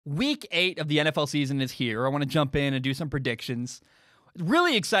Week 8 of the NFL season is here. I want to jump in and do some predictions.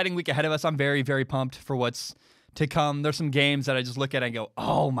 Really exciting week ahead of us. I'm very, very pumped for what's to come. There's some games that I just look at and go,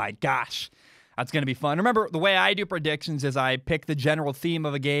 oh my gosh, that's going to be fun. Remember, the way I do predictions is I pick the general theme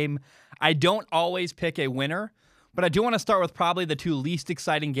of a game. I don't always pick a winner, but I do want to start with probably the two least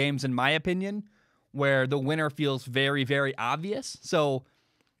exciting games, in my opinion, where the winner feels very, very obvious. So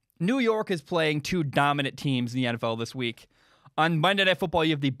New York is playing two dominant teams in the NFL this week. On Monday Night Football,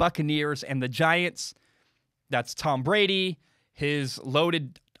 you have the Buccaneers and the Giants. That's Tom Brady, his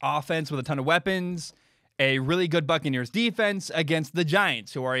loaded offense with a ton of weapons, a really good Buccaneers defense against the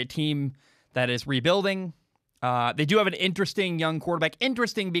Giants, who are a team that is rebuilding. They do have an interesting young quarterback.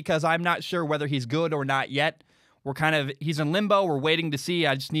 Interesting because I'm not sure whether he's good or not yet. He's in limbo. We're waiting to see.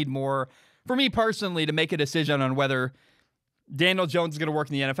 I just need more, for me personally, to make a decision on whether Daniel Jones is going to work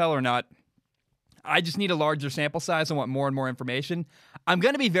in the NFL or not. I just need a larger sample size. I want more and more information. I'm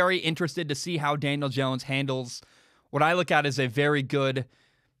going to be very interested to see how Daniel Jones handles what I look at as a very good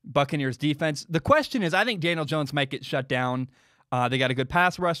Buccaneers defense. The question is, I think Daniel Jones might get shut down. They got a good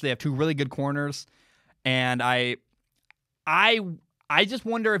pass rush. They have two really good corners. And I just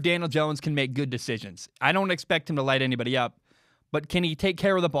wonder if Daniel Jones can make good decisions. I don't expect him to light anybody up, but can he take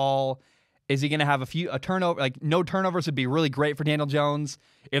care of the ball? Is he going to have a turnover? Like, no turnovers would be really great for Daniel Jones.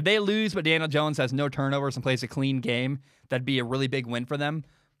 If they lose, but Daniel Jones has no turnovers and plays a clean game, that'd be a really big win for them.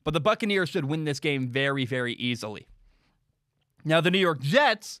 But the Buccaneers should win this game very, very easily. Now, the New York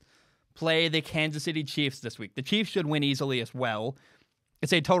Jets play the Kansas City Chiefs this week. The Chiefs should win easily as well.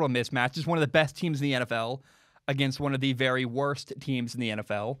 It's a total mismatch. It's one of the best teams in the NFL against one of the very worst teams in the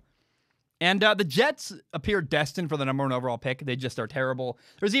NFL. And the Jets appear destined for the number one overall pick. They just are terrible.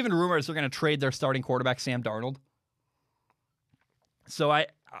 There's even rumors they're going to trade their starting quarterback, Sam Darnold. So I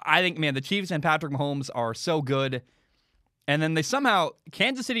think, man, the Chiefs and Patrick Mahomes are so good. And then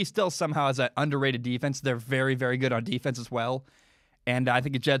Kansas City still somehow has an underrated defense. They're very, very good on defense as well. And I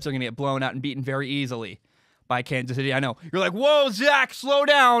think the Jets are going to get blown out and beaten very easily by Kansas City. I know. You're like, whoa, Zach, slow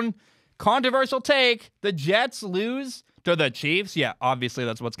down. Controversial take. The Jets lose to the Chiefs? Yeah, obviously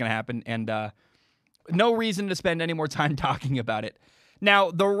that's what's going to happen, and no reason to spend any more time talking about it. Now,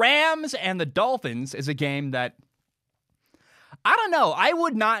 the Rams and the Dolphins is a game that, I don't know, I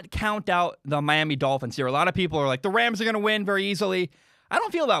would not count out the Miami Dolphins here. A lot of people are like, the Rams are going to win very easily. I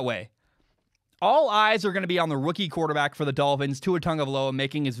don't feel that way. All eyes are going to be on the rookie quarterback for the Dolphins, Tua Tagovailoa,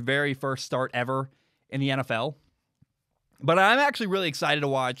 making his very first start ever in the NFL. But I'm actually really excited to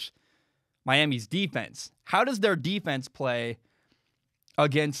watch Miami's defense. How does their defense play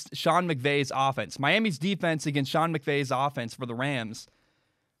against Sean McVay's offense? Miami's defense against Sean McVay's offense for the Rams,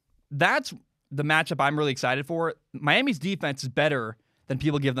 that's the matchup I'm really excited for. Miami's defense is better than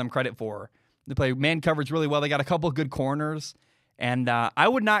people give them credit for. They play man coverage really well. They got a couple of good corners, and I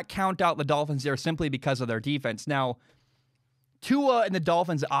would not count out the Dolphins there simply because of their defense. Now, Tua and the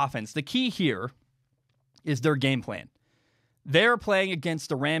Dolphins' offense, the key here is their game plan. They're playing against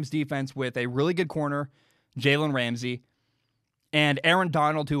the Rams defense with a really good corner, Jalen Ramsey, and Aaron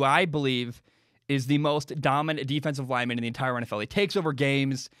Donald, who I believe is the most dominant defensive lineman in the entire NFL. He takes over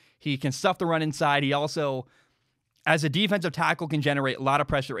games. He can stuff the run inside. He also, as a defensive tackle, can generate a lot of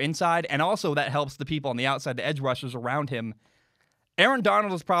pressure inside, and also that helps the people on the outside, the edge rushers around him. Aaron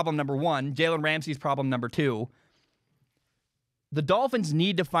Donald is problem number one. Jalen Ramsey is problem number two. The Dolphins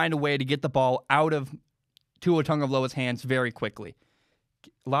need to find a way to get the ball out of Tua Tagovailoa's hands very quickly.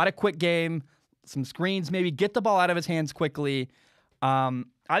 A lot of quick game, some screens, maybe get the ball out of his hands quickly. I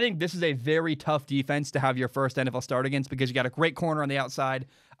think this is a very tough defense to have your first NFL start against because you got a great corner on the outside,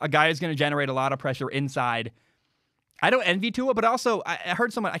 a guy who's going to generate a lot of pressure inside. I don't envy Tua, but also I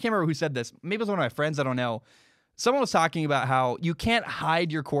heard someone, I can't remember who said this, maybe it was one of my friends, I don't know. Someone was talking about how you can't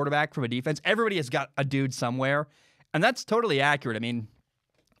hide your quarterback from a defense. Everybody has got a dude somewhere, and that's totally accurate. I mean,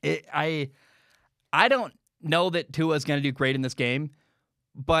 I don't know that Tua is going to do great in this game,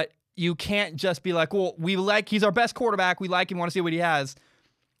 but you can't just be like, well, he's our best quarterback. We like him, want to see what he has.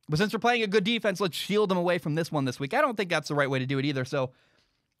 But since we're playing a good defense, let's shield him away from this one this week. I don't think that's the right way to do it either. So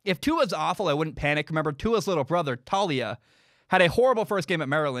if Tua's awful, I wouldn't panic. Remember, Tua's little brother, Talia, had a horrible first game at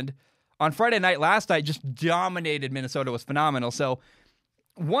Maryland. On Friday night, last night, just dominated Minnesota, was phenomenal. So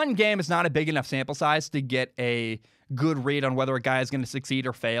one game is not a big enough sample size to get a good read on whether a guy is going to succeed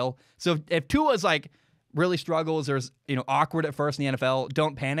or fail. So if Tua's really struggles or is awkward at first in the NFL,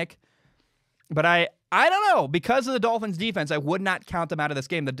 don't panic. But I don't know. Because of the Dolphins' defense, I would not count them out of this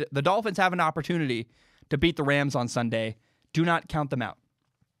game. The Dolphins have an opportunity to beat the Rams on Sunday. Do not count them out.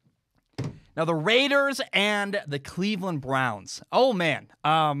 Now, the Raiders and the Cleveland Browns. Oh, man.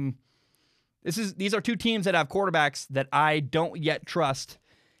 These are two teams that have quarterbacks that I don't yet trust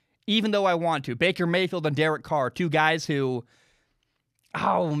even though I want to. Baker Mayfield and Derek Carr, two guys who,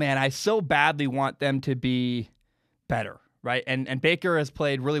 oh man, I so badly want them to be better, right? And Baker has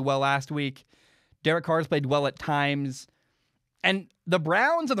played really well last week. Derek Carr has played well at times. And the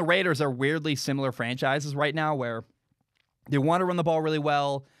Browns and the Raiders are weirdly similar franchises right now where they want to run the ball really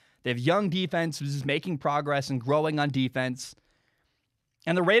well. They have young defense who's just making progress and growing on defense.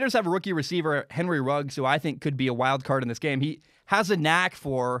 And the Raiders have a rookie receiver, Henry Ruggs, who I think could be a wild card in this game. He has a knack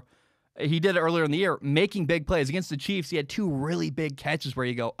for, he did it earlier in the year, making big plays. Against the Chiefs, he had two really big catches where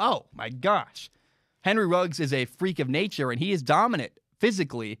you go, oh my gosh. Henry Ruggs is a freak of nature, and he is dominant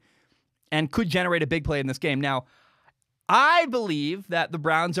physically and could generate a big play in this game. Now, I believe that the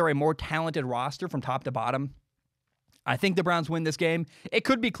Browns are a more talented roster from top to bottom. I think the Browns win this game. It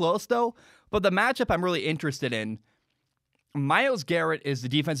could be close, though, but the matchup I'm really interested in, Myles Garrett is the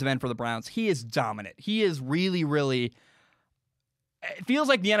defensive end for the Browns. He is dominant. He is really, really, it feels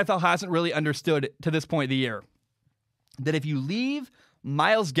like the NFL hasn't really understood to this point of the year that if you leave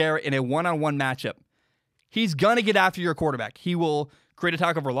Myles Garrett in a one-on-one matchup, he's going to get after your quarterback. He will create a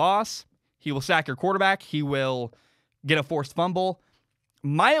tackle for loss. He will sack your quarterback. He will get a forced fumble.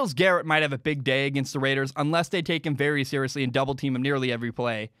 Myles Garrett might have a big day against the Raiders unless they take him very seriously and double team him nearly every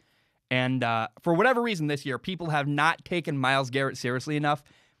play. And for whatever reason this year, people have not taken Myles Garrett seriously enough,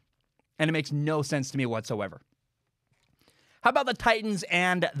 and it makes no sense to me whatsoever. How about the Titans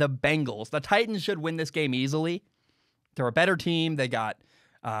and the Bengals? The Titans should win this game easily. They're a better team. They got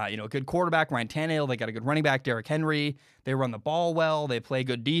a good quarterback, Ryan Tannehill. They got a good running back, Derrick Henry. They run the ball well. They play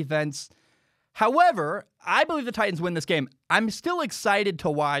good defense. However, I believe the Titans win this game. I'm still excited to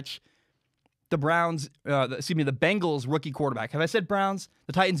watch the Bengals rookie quarterback. Have I said Browns?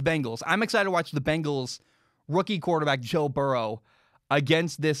 The Titans Bengals. I'm excited to watch the Bengals rookie quarterback, Joe Burrow,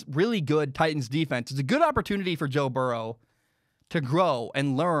 against this really good Titans defense. It's a good opportunity for Joe Burrow to grow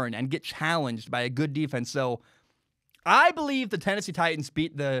and learn and get challenged by a good defense. So I believe the Tennessee Titans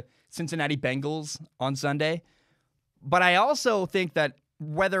beat the Cincinnati Bengals on Sunday. But I also think that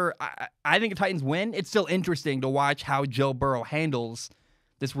whether I think the Titans win, it's still interesting to watch how Joe Burrow handles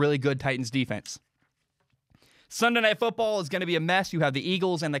this really good Titans defense. Sunday Night Football is going to be a mess. You have the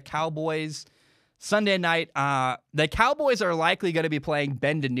Eagles and the Cowboys. Sunday night, the Cowboys are likely going to be playing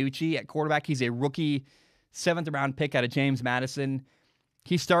Ben DiNucci at quarterback. He's a rookie 7th-round pick out of James Madison.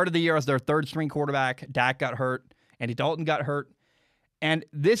 He started the year as their third-string quarterback. Dak got hurt. Andy Dalton got hurt. And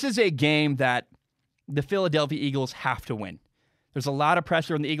this is a game that the Philadelphia Eagles have to win. There's a lot of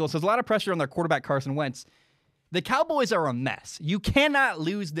pressure on the Eagles. There's a lot of pressure on their quarterback, Carson Wentz. The Cowboys are a mess. You cannot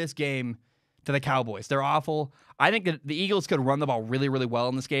lose this game to the Cowboys. They're awful. I think that the Eagles could run the ball really, really well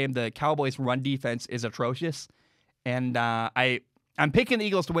in this game. The Cowboys' run defense is atrocious. And I'm picking the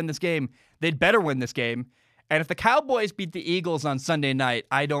Eagles to win this game. They'd better win this game. And if the Cowboys beat the Eagles on Sunday night,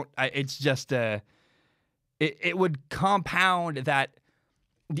 it's just, it would compound that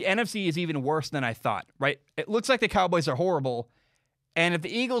the NFC is even worse than I thought, right? It looks like the Cowboys are horrible. And if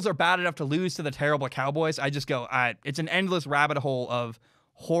the Eagles are bad enough to lose to the terrible Cowboys, I just go, it's an endless rabbit hole of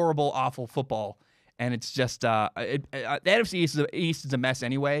horrible, awful football. And it's just, the NFC East is a mess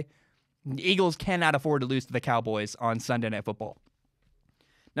anyway. The Eagles cannot afford to lose to the Cowboys on Sunday Night Football.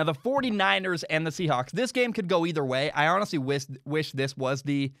 Now, the 49ers and the Seahawks, this game could go either way. I honestly wish this was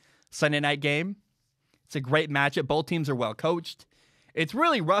the Sunday night game. It's a great matchup. Both teams are well coached. It's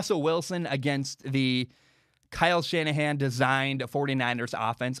really Russell Wilson against the Kyle Shanahan-designed 49ers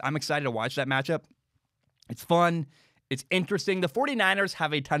offense. I'm excited to watch that matchup. It's fun. It's interesting. The 49ers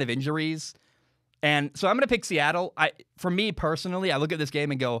have a ton of injuries. And so I'm going to pick Seattle. For me personally, I look at this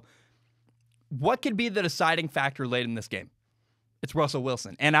game and go, what could be the deciding factor late in this game? It's Russell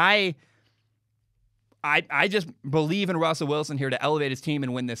Wilson. And I just believe in Russell Wilson here to elevate his team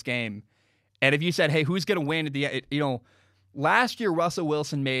and win this game. And if you said, hey, who's going to win at the end? Last year, Russell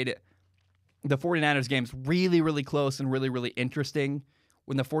Wilson made the 49ers games really, really close and really, really interesting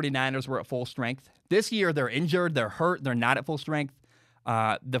when the 49ers were at full strength. This year, they're injured, they're hurt, they're not at full strength.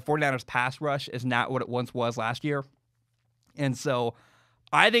 The 49ers pass rush is not what it once was last year. And so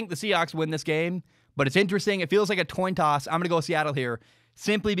I think the Seahawks win this game, but it's interesting. It feels like a coin toss. I'm going to go Seattle here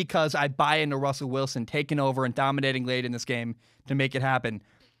simply because I buy into Russell Wilson taking over and dominating late in this game to make it happen.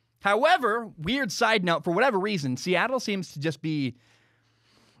 However, weird side note, for whatever reason, Seattle seems to just be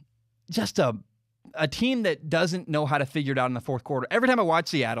just a team that doesn't know how to figure it out in the fourth quarter. Every time I watch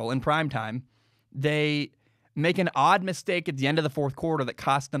Seattle in primetime, they make an odd mistake at the end of the fourth quarter that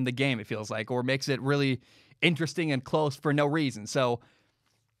costs them the game, it feels like, or makes it really interesting and close for no reason. So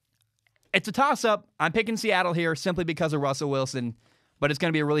it's a toss-up. I'm picking Seattle here simply because of Russell Wilson, but it's going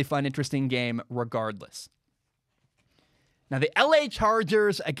to be a really fun, interesting game regardless. Now, the LA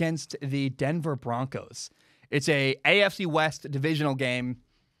Chargers against the Denver Broncos. It's a AFC West divisional game.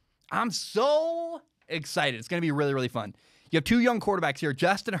 I'm so excited. It's going to be really, really fun. You have two young quarterbacks here,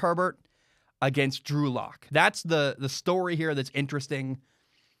 Justin Herbert against Drew Lock. That's the story here that's interesting.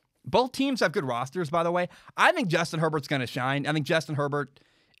 Both teams have good rosters, by the way. I think Justin Herbert's going to shine. I think Justin Herbert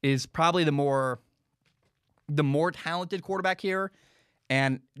is probably the more talented quarterback here.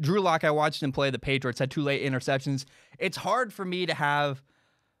 And Drew Lock, I watched him play the Patriots, had 2 late interceptions. It's hard for me to have,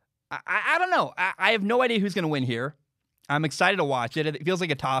 I don't know. I have no idea who's going to win here. I'm excited to watch it. It feels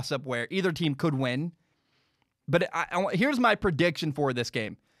like a toss-up where either team could win. But here's my prediction for this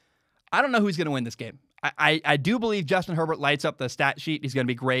game. I don't know who's going to win this game. I do believe Justin Herbert lights up the stat sheet. He's going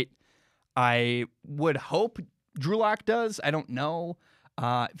to be great. I would hope Drew Lock does. I don't know.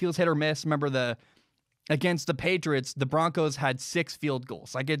 It feels hit or miss. Remember against the Patriots, the Broncos had 6 field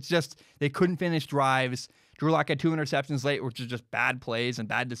goals. Like, it's just, they couldn't finish drives. Drew Lock had 2 interceptions late, which is just bad plays and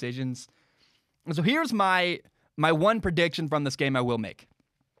bad decisions. And so here's my one prediction from this game I will make.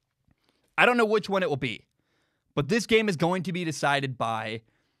 I don't know which one it will be, but this game is going to be decided by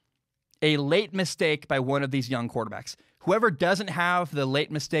a late mistake by one of these young quarterbacks. Whoever doesn't have the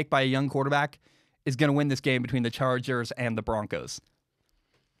late mistake by a young quarterback is going to win this game between the Chargers and the Broncos.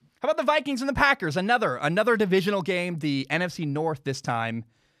 How about the Vikings and the Packers? Another divisional game, the NFC North this time.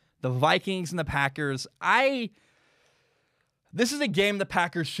 The Vikings and the Packers. This is a game the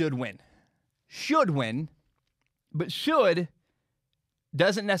Packers should win. Should win, but should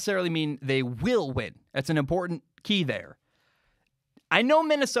doesn't necessarily mean they will win. That's an important key there. I know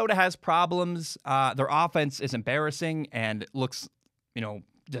Minnesota has problems. Their offense is embarrassing and it looks,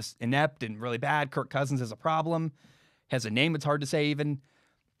 just inept and really bad. Kirk Cousins is a problem. Has a name that's hard to say even.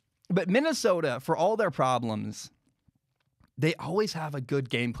 But Minnesota, for all their problems, they always have a good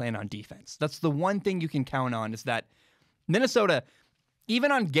game plan on defense. That's the one thing you can count on, is that Minnesota,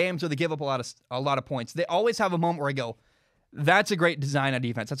 even on games where they give up a lot of points, they always have a moment where I go, that's a great design on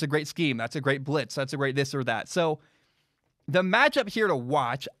defense. That's a great scheme. That's a great blitz. That's a great this or that. So the matchup here to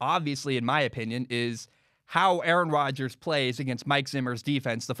watch, obviously, in my opinion, is how Aaron Rodgers plays against Mike Zimmer's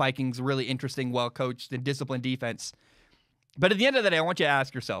defense. The Vikings' really interesting, well-coached, and disciplined defense. But at the end of the day, I want you to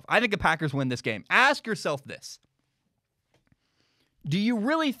ask yourself, I think the Packers win this game. Ask yourself this. Do you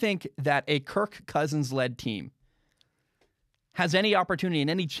really think that a Kirk Cousins-led team has any opportunity and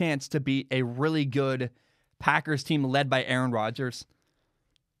any chance to beat a really good Packers team led by Aaron Rodgers?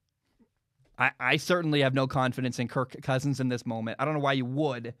 I certainly have no confidence in Kirk Cousins in this moment. I don't know why you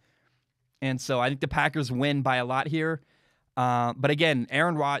would. And so I think the Packers win by a lot here. But again,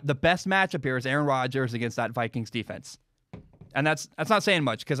 the best matchup here is Aaron Rodgers against that Vikings defense. And that's not saying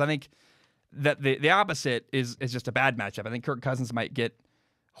much, because I think that the opposite is just a bad matchup. I think Kirk Cousins might get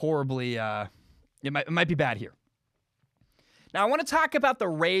horribly, it might be bad here. Now, I want to talk about the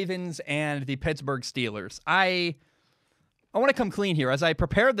Ravens and the Pittsburgh Steelers. I want to come clean here. As I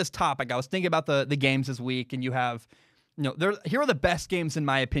prepared this topic, I was thinking about the games this week, and you have, here are the best games in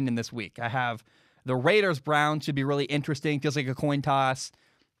my opinion this week. I have the Raiders-Browns should be really interesting. Feels like a coin toss.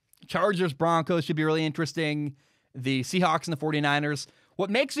 Chargers-Broncos should be really interesting. The Seahawks and the 49ers. What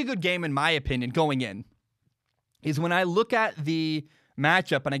makes a good game, in my opinion, going in, is when I look at the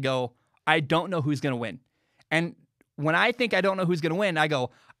matchup and I go, I don't know who's going to win. And when I think I don't know who's going to win, I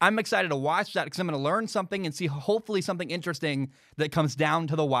go, I'm excited to watch that because I'm going to learn something and see hopefully something interesting that comes down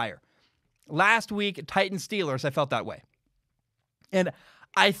to the wire. Last week, Titans-Steelers, I felt that way. And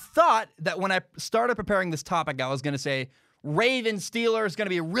I thought that when I started preparing this topic, I was going to say, Ravens-Steelers is going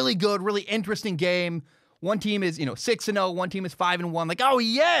to be a really good, really interesting game. One team is, 6-0. One team is 5-1. Like, oh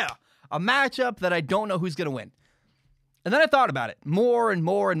yeah, a matchup that I don't know who's going to win. And then I thought about it more and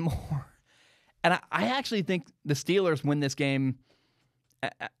more and more. And I actually think the Steelers win this game.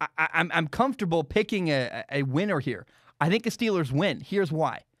 I'm comfortable picking a winner here. I think the Steelers win. Here's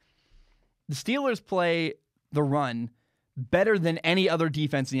why. The Steelers play the run better than any other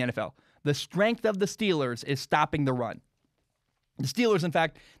defense in the NFL. The strength of the Steelers is stopping the run. The Steelers, in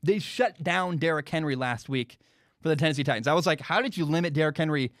fact, they shut down Derrick Henry last week for the Tennessee Titans. I was like, how did you limit Derrick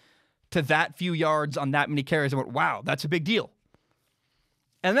Henry to that few yards on that many carries? I went, wow, that's a big deal.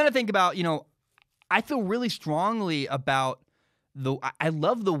 And then I think about, I feel really strongly about I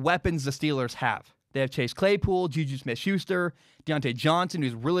love the weapons the Steelers have. They have Chase Claypool, Juju Smith-Schuster, Deontay Johnson,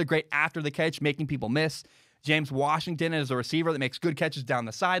 who's really great after the catch, making people miss. James Washington is a receiver that makes good catches down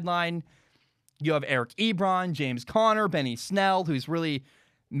the sideline. You have Eric Ebron, James Conner, Benny Snell, who's really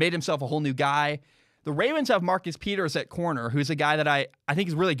made himself a whole new guy. The Ravens have Marcus Peters at corner, who's a guy that I think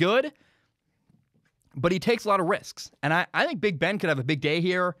is really good, but he takes a lot of risks. And I think Big Ben could have a big day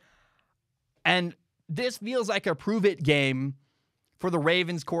here. And this feels like a prove-it game for the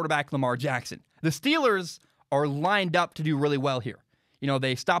Ravens quarterback Lamar Jackson. The Steelers are lined up to do really well here. You know,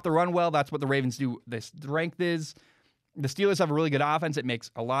 they stop the run well. That's what the Ravens do. The strength is the Steelers have a really good offense. It makes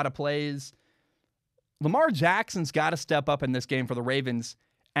a lot of plays. Lamar Jackson's got to step up in this game for the Ravens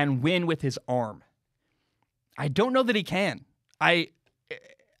and win with his arm. I don't know that he can. I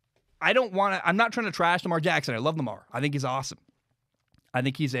don't want to. I'm not trying to trash Lamar Jackson. I love Lamar. I think he's awesome. I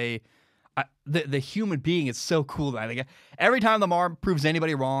think he's the human being is so cool. I think every time Lamar proves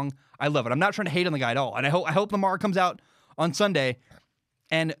anybody wrong, I love it. I'm not trying to hate on the guy at all. And I hope Lamar comes out on Sunday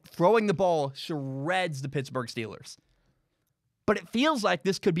and throwing the ball shreds the Pittsburgh Steelers. But it feels like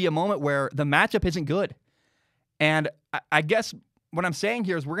this could be a moment where the matchup isn't good. And I guess what I'm saying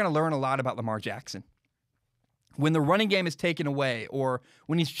here is we're going to learn a lot about Lamar Jackson. When the running game is taken away or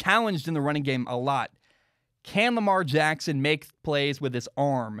when he's challenged in the running game a lot, can Lamar Jackson make plays with his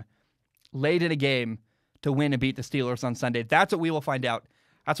arm late in a game to win and beat the Steelers on Sunday? That's what we will find out.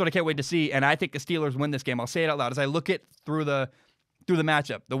 That's what I can't wait to see. And I think the Steelers win this game. I'll say it out loud as I look at through the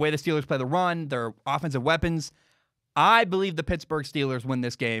matchup, the way the Steelers play the run, their offensive weapons. I believe the Pittsburgh Steelers win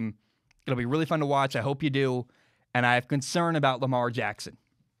this game. It'll be really fun to watch. I hope you do. And I have concern about Lamar Jackson.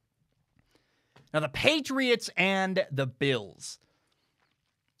 Now, the Patriots and the Bills.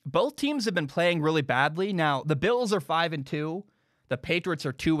 Both teams have been playing really badly. Now, the Bills are 5-2. The Patriots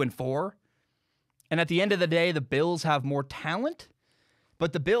are 2-4. And at the end of the day, the Bills have more talent.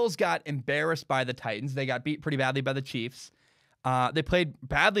 But the Bills got embarrassed by the Titans. They got beat pretty badly by the Chiefs. They played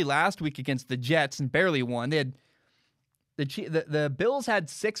badly last week against the Jets and barely won. They had the Bills had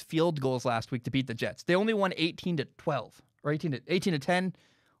 6 field goals last week to beat the Jets. They only won 18-12 or 18-10.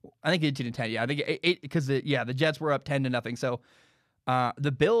 I think 18-10. Yeah, I think 8 because the Jets were up 10-0. So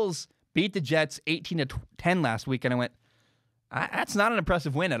the Bills beat the Jets 18-10 last week, and I went, that's not an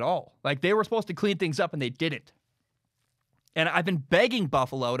impressive win at all. Like, they were supposed to clean things up, and they didn't. And I've been begging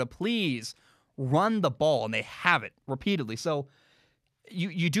Buffalo to please run the ball, and they have it repeatedly. So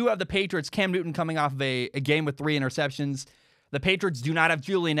you do have the Patriots, Cam Newton coming off of a game with 3 interceptions. The Patriots do not have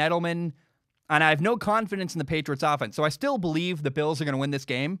Julian Edelman, and I have no confidence in the Patriots offense. So I still believe the Bills are going to win this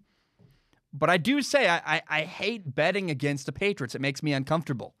game. But I do say I hate betting against the Patriots. It makes me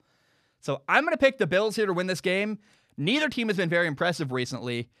uncomfortable. So I'm going to pick the Bills here to win this game. Neither team has been very impressive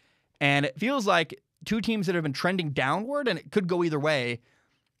recently, and it feels like two teams that have been trending downward, and it could go either way.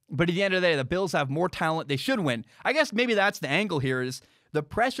 But at the end of the day, the Bills have more talent. They should win. I guess maybe that's the angle here is the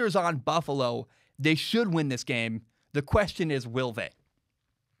pressure's on Buffalo. They should win this game. The question is, will they?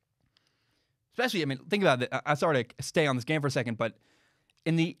 Especially, I mean, think about it. I'm sorry to stay on this game for a second, but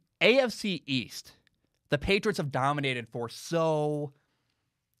in the AFC East, the Patriots have dominated for so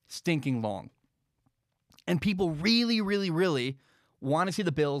stinking long. And people really, really, really want to see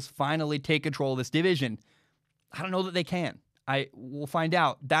the Bills finally take control of this division. I don't know that they can. I will find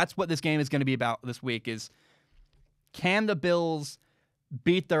out. That's what this game is going to be about this week is, can the Bills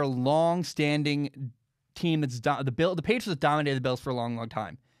beat their long-standing team that's the Patriots have dominated the Bills for a long, long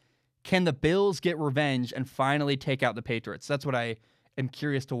time. Can the Bills get revenge and finally take out the Patriots? That's what I am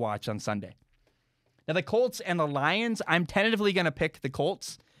curious to watch on Sunday. Now, the Colts and the Lions, I'm tentatively going to pick the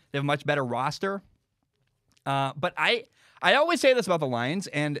Colts. They have a much better roster. But I always say this about the Lions,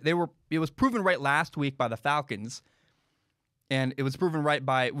 and it was proven right last week by the Falcons. And it was proven right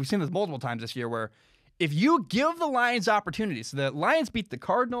we've seen this multiple times this year, where if you give the Lions opportunities, so the Lions beat the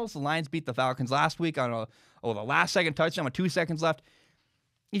Cardinals, the Lions beat the Falcons last week on the last-second touchdown with 2 seconds left.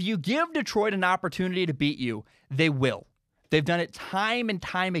 If you give Detroit an opportunity to beat you, they will. They've done it time and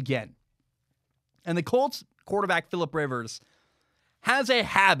time again. And the Colts quarterback, Phillip Rivers, has a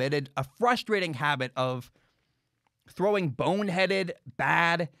habit, a frustrating habit of throwing boneheaded,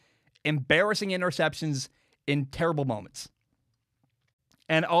 bad, embarrassing interceptions in terrible moments.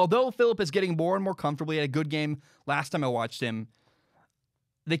 And although Phillip is getting more and more comfortable, he had a good game last time I watched him,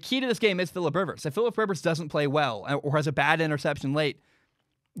 the key to this game is Phillip Rivers. If Phillip Rivers doesn't play well or has a bad interception late,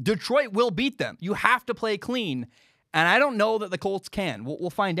 Detroit will beat them. You have to play clean. And I don't know that the Colts can. We'll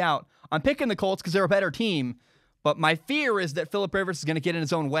find out. I'm picking the Colts because they're a better team, but my fear is that Phillip Rivers is going to get in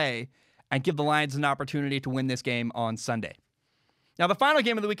his own way and give the Lions an opportunity to win this game on Sunday. Now, the final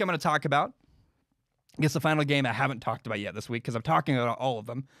game of the week I'm going to talk about, I guess the final game I haven't talked about yet this week because I'm talking about all of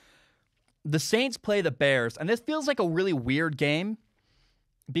them. The Saints play the Bears, and this feels like a really weird game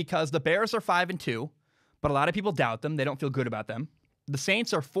because the Bears are 5-2, but a lot of people doubt them. They don't feel good about them. The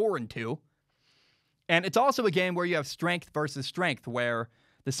Saints are 4-2, and it's also a game where you have strength versus strength, where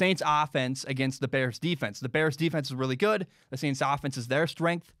the Saints' offense against the Bears' defense. The Bears' defense is really good. The Saints' offense is their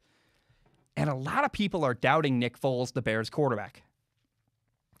strength. And a lot of people are doubting Nick Foles, the Bears' quarterback.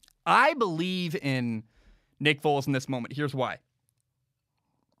 I believe in Nick Foles in this moment. Here's why.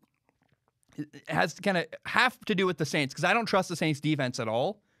 It has to kind of have to do with the Saints because I don't trust the Saints defense at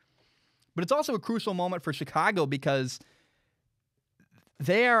all. But it's also a crucial moment for Chicago because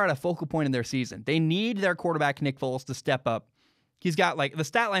they are at a focal point in their season. They need their quarterback, Nick Foles, to step up. He's got the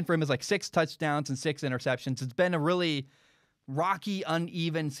stat line for him is 6 touchdowns and 6 interceptions. It's been a really rocky,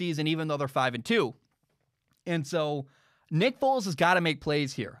 uneven season, even though they're 5-2. And so Nick Foles has got to make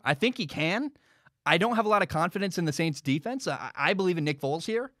plays here. I think he can. I don't have a lot of confidence in the Saints defense. I believe in Nick Foles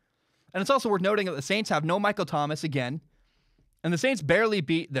here. And it's also worth noting that the Saints have no Michael Thomas again. And the Saints barely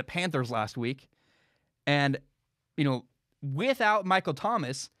beat the Panthers last week. And, without Michael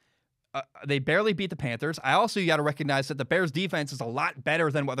Thomas, they barely beat the Panthers. You got to recognize that the Bears defense is a lot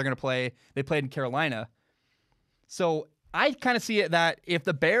better than what they're going to play. They played in Carolina. So I kind of see it that if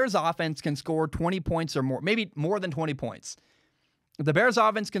the Bears offense can score 20 points or more, maybe more than 20 points, if the Bears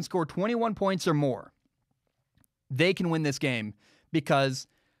offense can score 21 points or more, they can win this game because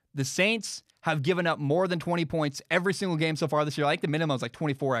the Saints have given up more than 20 points every single game so far this year. I think the minimum is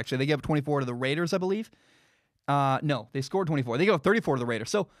 24, actually. They gave up 24 to the Raiders, I believe. No, they scored 24. They gave up 34 to the Raiders.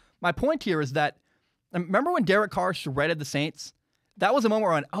 So my point here is that, remember when Derek Carr shredded the Saints? That was a moment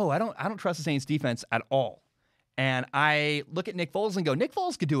where I went, I don't trust the Saints defense at all. And I look at Nick Foles and go, Nick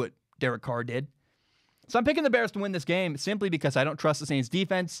Foles could do what Derek Carr did. So I'm picking the Bears to win this game simply because I don't trust the Saints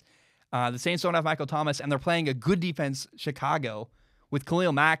defense. The Saints don't have Michael Thomas, and they're playing a good defense, Chicago, with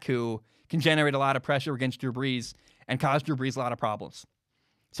Khalil Mack, who can generate a lot of pressure against Drew Brees and cause Drew Brees a lot of problems.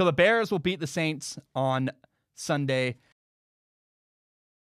 So the Bears will beat the Saints on Sunday.